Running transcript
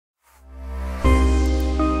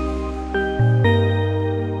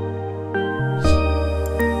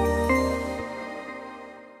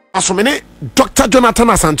asomene Dr. Jonathan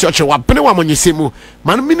Asantioche wa bene wa monyesemu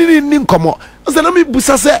man minini ni nkomo ose na me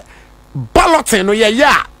busa se balloting no ye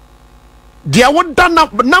ya dia woda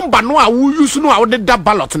number no a wo use no a wo da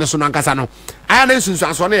ballot ne so no ankasa no aya na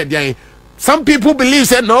sunsuaso na ye dia some people believe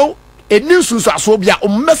say no it needs sunsuaso bia o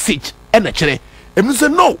message e na kire emi say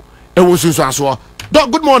no e wo sunsuaso. Doc,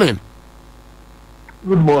 good morning.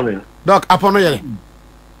 Good morning. Doc, upon you.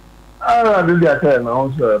 Really attend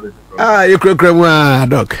also. You crack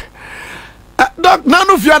Doc. Doc, none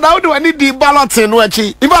of you now do I need the balloting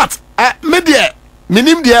wachi. In fact, media,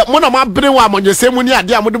 minim dear, one of my brain one on your same money,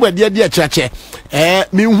 dear, dear church.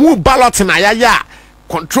 Me who balloting ya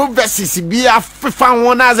controversies be a FIFA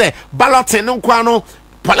one as a balloting no quano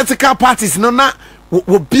political parties no na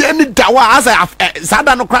will be any dawa as a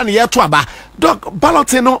sada no crown year to aba. Doc,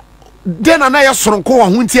 balloting no then anaya sonko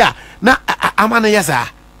huntia na amana yesa.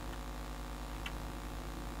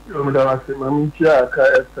 Yo me da se mami tia ka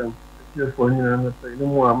FM tia fo nyina na sai no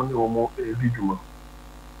mo amane wo mo biduma.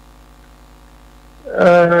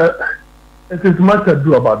 It is much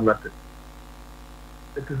ado about nothing.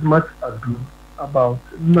 It is much ado about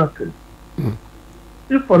nothing.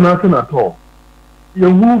 If for nothing at all, you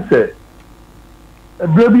will say a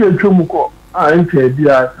baby a chumuko a nke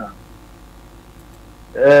biasa.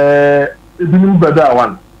 Ibinu bada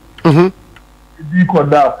one. Ibi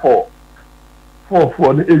koda 4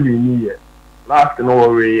 the every year. Last no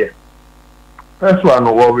worry year. First one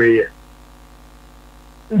no worry year.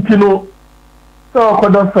 You know, so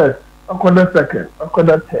I got first, I got second, I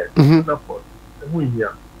got third, I got fourth.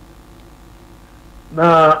 Here.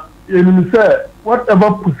 Now, you say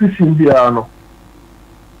whatever position they are no,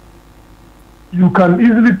 you can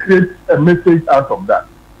easily create a message out of that.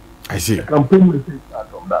 I see. A campaign message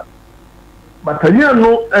out of that. But I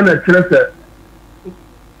know and a church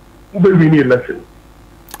we election.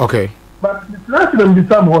 Okay. But the president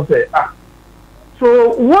become will say,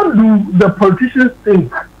 so what do the politicians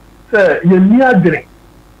think? Say, you near drink.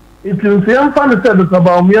 If you say I'm funny said that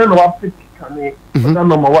about me and what pick can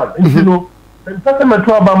number one. If you know, and person me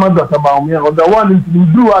to about about me or the one in the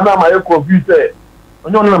blue and my computer.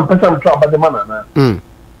 On your person to about the man.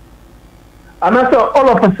 And after all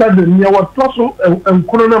of a sudden, you were tossed and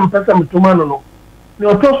couldn't person to man no.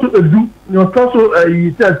 Your torso do your torso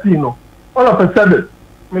all of a sudden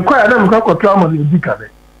me quite them got trauma in the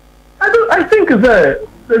I think they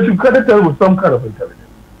should credit her with some kind of intelligence.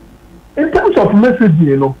 In terms of messaging,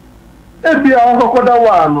 you know,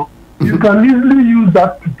 you can easily use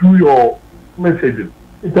that to do your messaging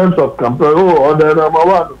in terms of campaign or the number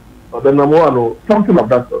one or something of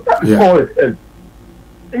that sort. That is all it ends.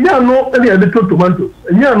 And you know any little tomatoes,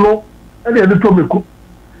 and you know any little milk.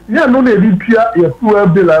 Yeah, no, they did your fuel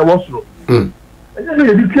bill I was no. And then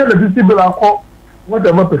they did the bill I call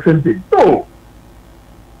whatever percentage. So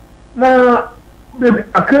now, baby,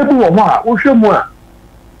 a cable of what show more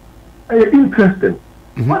interesting.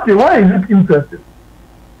 Why is it interesting?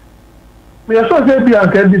 We are so say be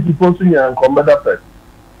and can this people to you and come better first.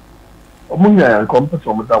 Omunya and come to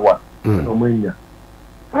some other one. Omunya.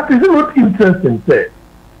 But is it not interesting, say?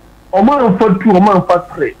 A man for 2, a man for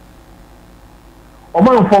 3. A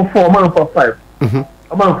man for 4, a man for 5, a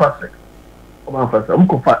man for 6, a man for 7,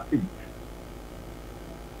 for 8.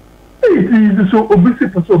 8 is so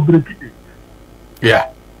obesity so break it.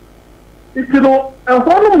 Yeah. If you know, and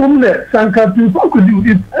one woman that Sanka people could do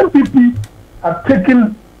it, MPP have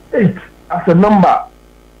taken 8 as a number.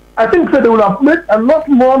 I think that they would have made a lot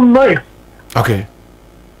more noise. Okay.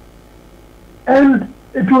 And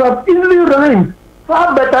it would have easily rhymed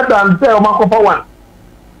far better than say Omakopa 1.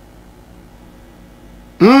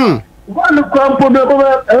 One crumpled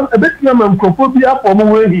a bit of microphobia for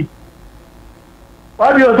Moehi.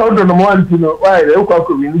 Why do you sound on the one to know why they are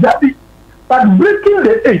coming? But breaking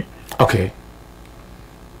the 8. Okay.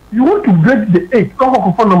 You want to break the 8,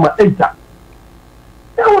 come for number 8. That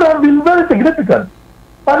would have been very significant.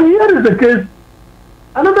 But here is the case.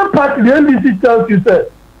 Another party, the NDC tells you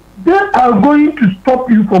that they are going to stop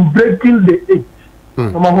you from breaking the 8. I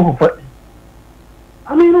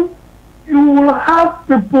mean, you will have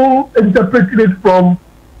people interpreting it from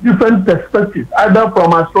different perspectives, either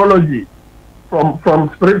from astrology, from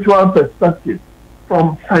spiritual perspective,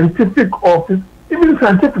 from scientific or even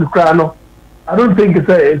scientific. I don't think it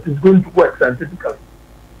is going to work scientifically,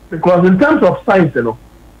 because in terms of science, you know,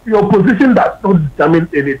 your position does not determine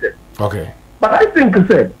anything. Okay. But I think I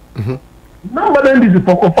said, number then is a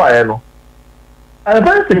focal fire, no, and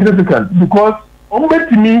very significant because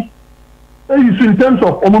to me. In terms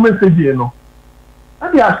of message, you know,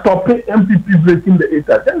 and they are stopping MPP breaking the 8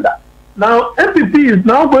 agenda. Now, MPP is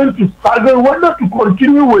now going to struggle whether to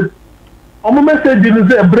continue with On my message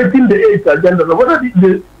is breaking the 8th agenda. Whether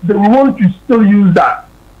they want to still use that.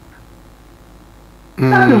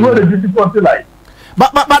 That is what the difficulty lies.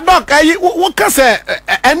 But Doc, what can say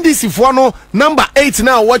NDC for no number 8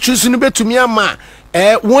 now? What you see to me, ma?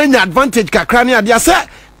 When advantage kakrania, they say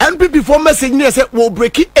NPP for message near say we'll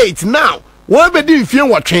break it 8 now. What be doing if you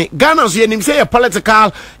watching Ghana's you say a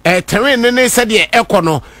political terrain and they said the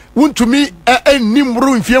econo. Want to me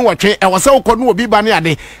nimru if you watching I was so will be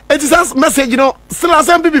banyade. It is a message, you know, still as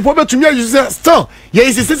NPP for to me you say still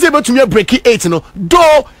yes it's able to me break it 8 no.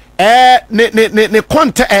 Though ne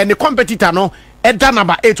competitor no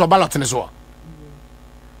number 8 or ballot as well.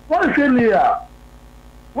 What is in here?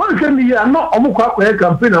 What is in here? Not a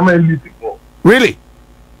campaign. Really?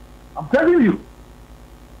 I'm telling you.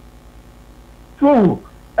 So,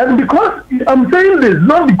 and because I'm saying this,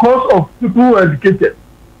 not because of people who are educated,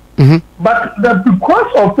 but that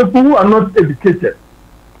because of people who are not educated.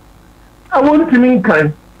 I want to mean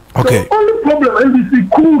kind. Okay. The only problem NDC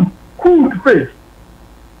could face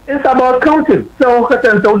is about counting. So,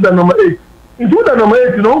 the number 8. Into the number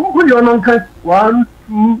 8, you know, when you're on count 1,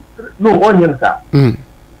 2, 3, no, 1 year.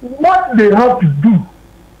 What they have to do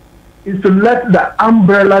is to let the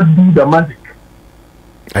umbrella do the magic.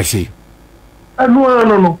 I see. And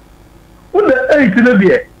no. When the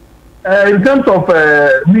 8 in terms of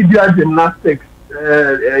media gymnastics,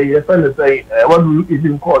 what do you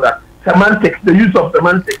even call that? Semantics, the use of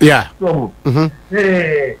semantics. Yeah. So,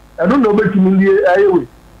 I don't know about you,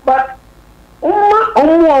 but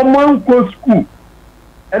on school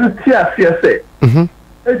and CSA.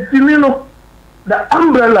 It's the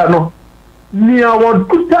umbrella no near what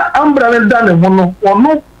put the umbrella down or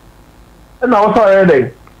no, and I was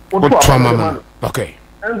already. Okay.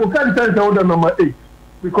 And go can't tell the number 8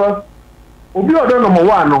 because Obi order number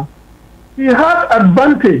 1 no. He has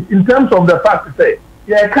advantage in terms of the fact to say,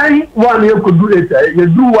 yeah, can one you could do 8, you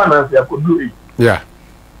do 1 and you could do 8. Yeah.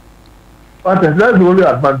 But that's the only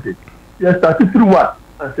advantage. You started through 1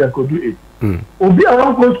 and you could do 8. Obi a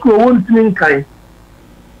one go school won't mean kind.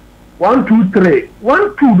 1, 2, 3.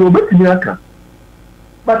 1, 2 no bet me aka.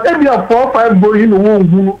 But every 4, 5 boy in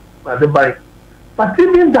won't at the bike. But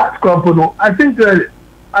even that company, I think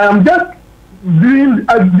I am just doing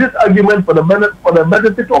this argument for the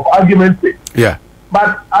benefit of argument's sake. Yeah.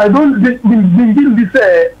 But I don't begin this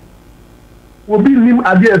will be him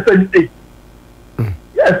at the 8.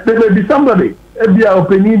 Yes, there may be somebody. Every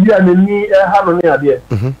opinion and me have an idea.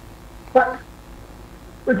 But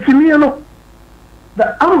to me, you know,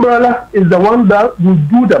 the umbrella is the one that will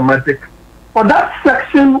do the magic. For that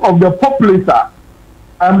section of the populace,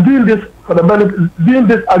 I'm doing this for the benefit, doing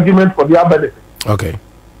this argument for their benefit. Okay.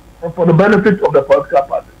 And for the benefit of the political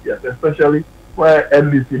parties, yes, especially where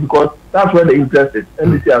NDC, because that's where the interest is.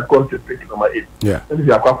 NDC has gone to pick number 8. Yeah. NDC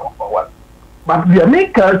has come for 1. But the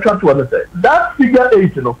main character to understand that figure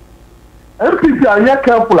 8, you know, MPP are not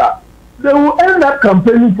careful, they will end up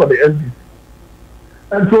campaigning for the NDC.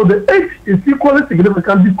 And so the 8 is equally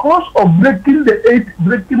significant because of breaking the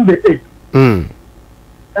 8.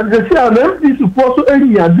 And they say an MPP is supposed to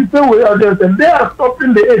end in a different way out there, and they are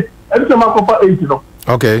stopping the 8. And some are 8, you know.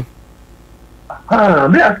 Okay.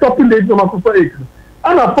 They are stopping the 8, some are 8.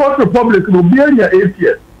 And a Fourth Republic will be in your 8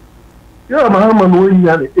 years. You know, Mahama no in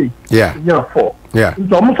your 8. Yeah. In your 4. Yeah.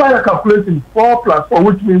 So I'm calculating 4 plus 4,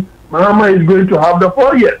 which means Mahama is going to have the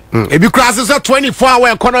 4 years. If you cross a 24-hour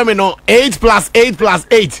economy, no 8 plus 8 plus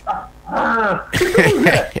 8.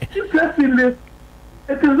 Interestingly,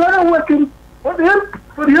 it is very working for the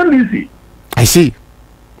NDC. I see.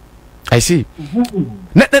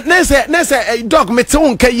 Nese dog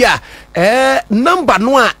meton kaya number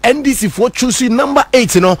no NDC for choosing number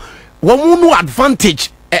 8 no one no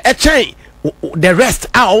advantage chain the rest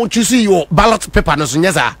I choose your ballot paper no so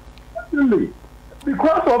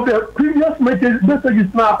because of the previous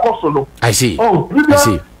messages now also. I see. Oh, previous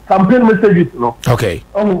campaign messages no. Okay.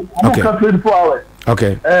 Oh, okay. 24 hours.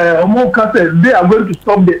 Okay. They are going to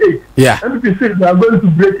stop the 8. Yeah. MPP says they are going to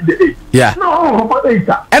break the 8. Yeah. No, 8.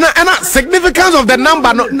 And significance of the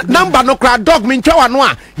number no crowd dog mean chawa no.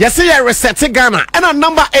 You say you reset Ghana. And a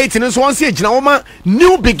number 8 in this one stage now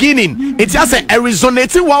new beginning. It's just a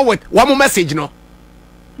resonating one with one more message no.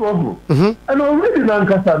 And already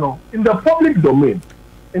no, in the public domain,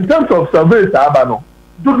 in terms of surveys,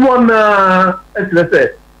 good one, let's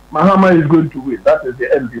say, Mahama is going to win. That is the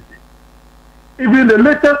NDC. Even the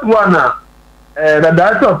latest one, the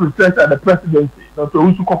director of research at the presidency, Dr.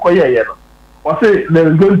 Usu Kokoye, or say there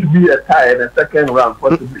is going to be a tie in the second round,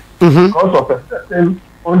 possibly, because of a certain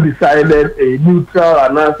undecided, a neutral,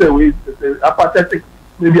 and I say we apathetic,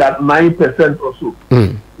 maybe at 9% or so.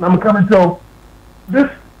 Now I'm coming to this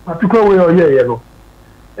particular way or you know,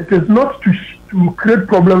 it is not to create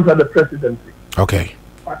problems at the presidency. Okay.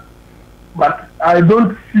 But I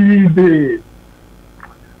don't see the.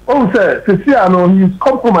 Oh, sir, he's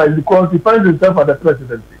compromised because he finds himself at the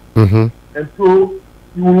presidency. And so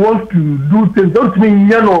he will want to do things. Don't mean,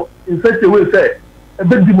 you know, in such a way, say, a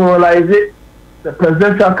bit demoralize the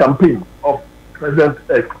presidential campaign of President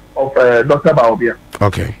Dr. Baobia.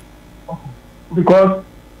 Okay. Because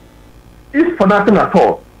if for nothing at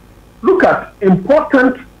all, look at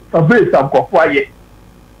important surveys of Kofwaye,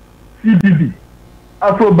 CBB,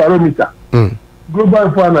 Afrobarometer, Global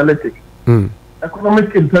Info Analytics,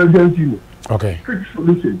 Economic Intelligence Unit, Quick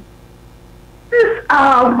Solutions. These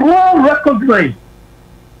are well recognized.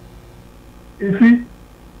 You see,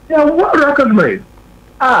 they are well recognized.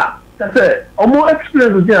 That's it. Or more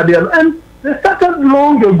experience here, and they started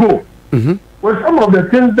long ago with some of the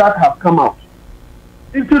things that have come out.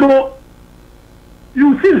 If you know,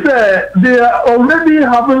 you see, they are already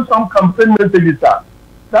having some campaign messages that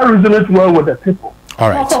resonate well with the people. All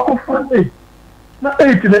right. Now,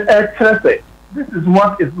 this is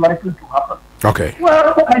what is likely to happen. Okay.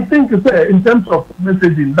 Well, I think in terms of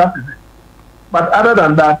messaging, that is it. But other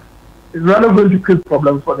than that, it's rather going to create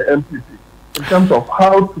problems for the MPC in terms of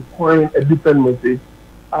how to coin a different message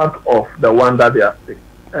out of the one that they are saying.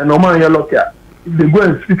 And normally, look here, if they go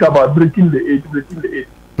and speak about breaking the age,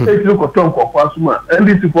 if you look at and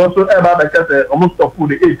this is also about almost of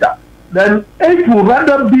the age, then 8 will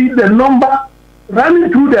rather be the number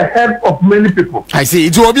running through the head of many people. I see.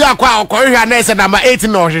 It will be a quite number 8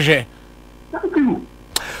 no. Thank you.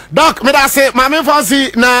 Doc, me da say, Mama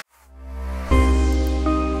Fancy na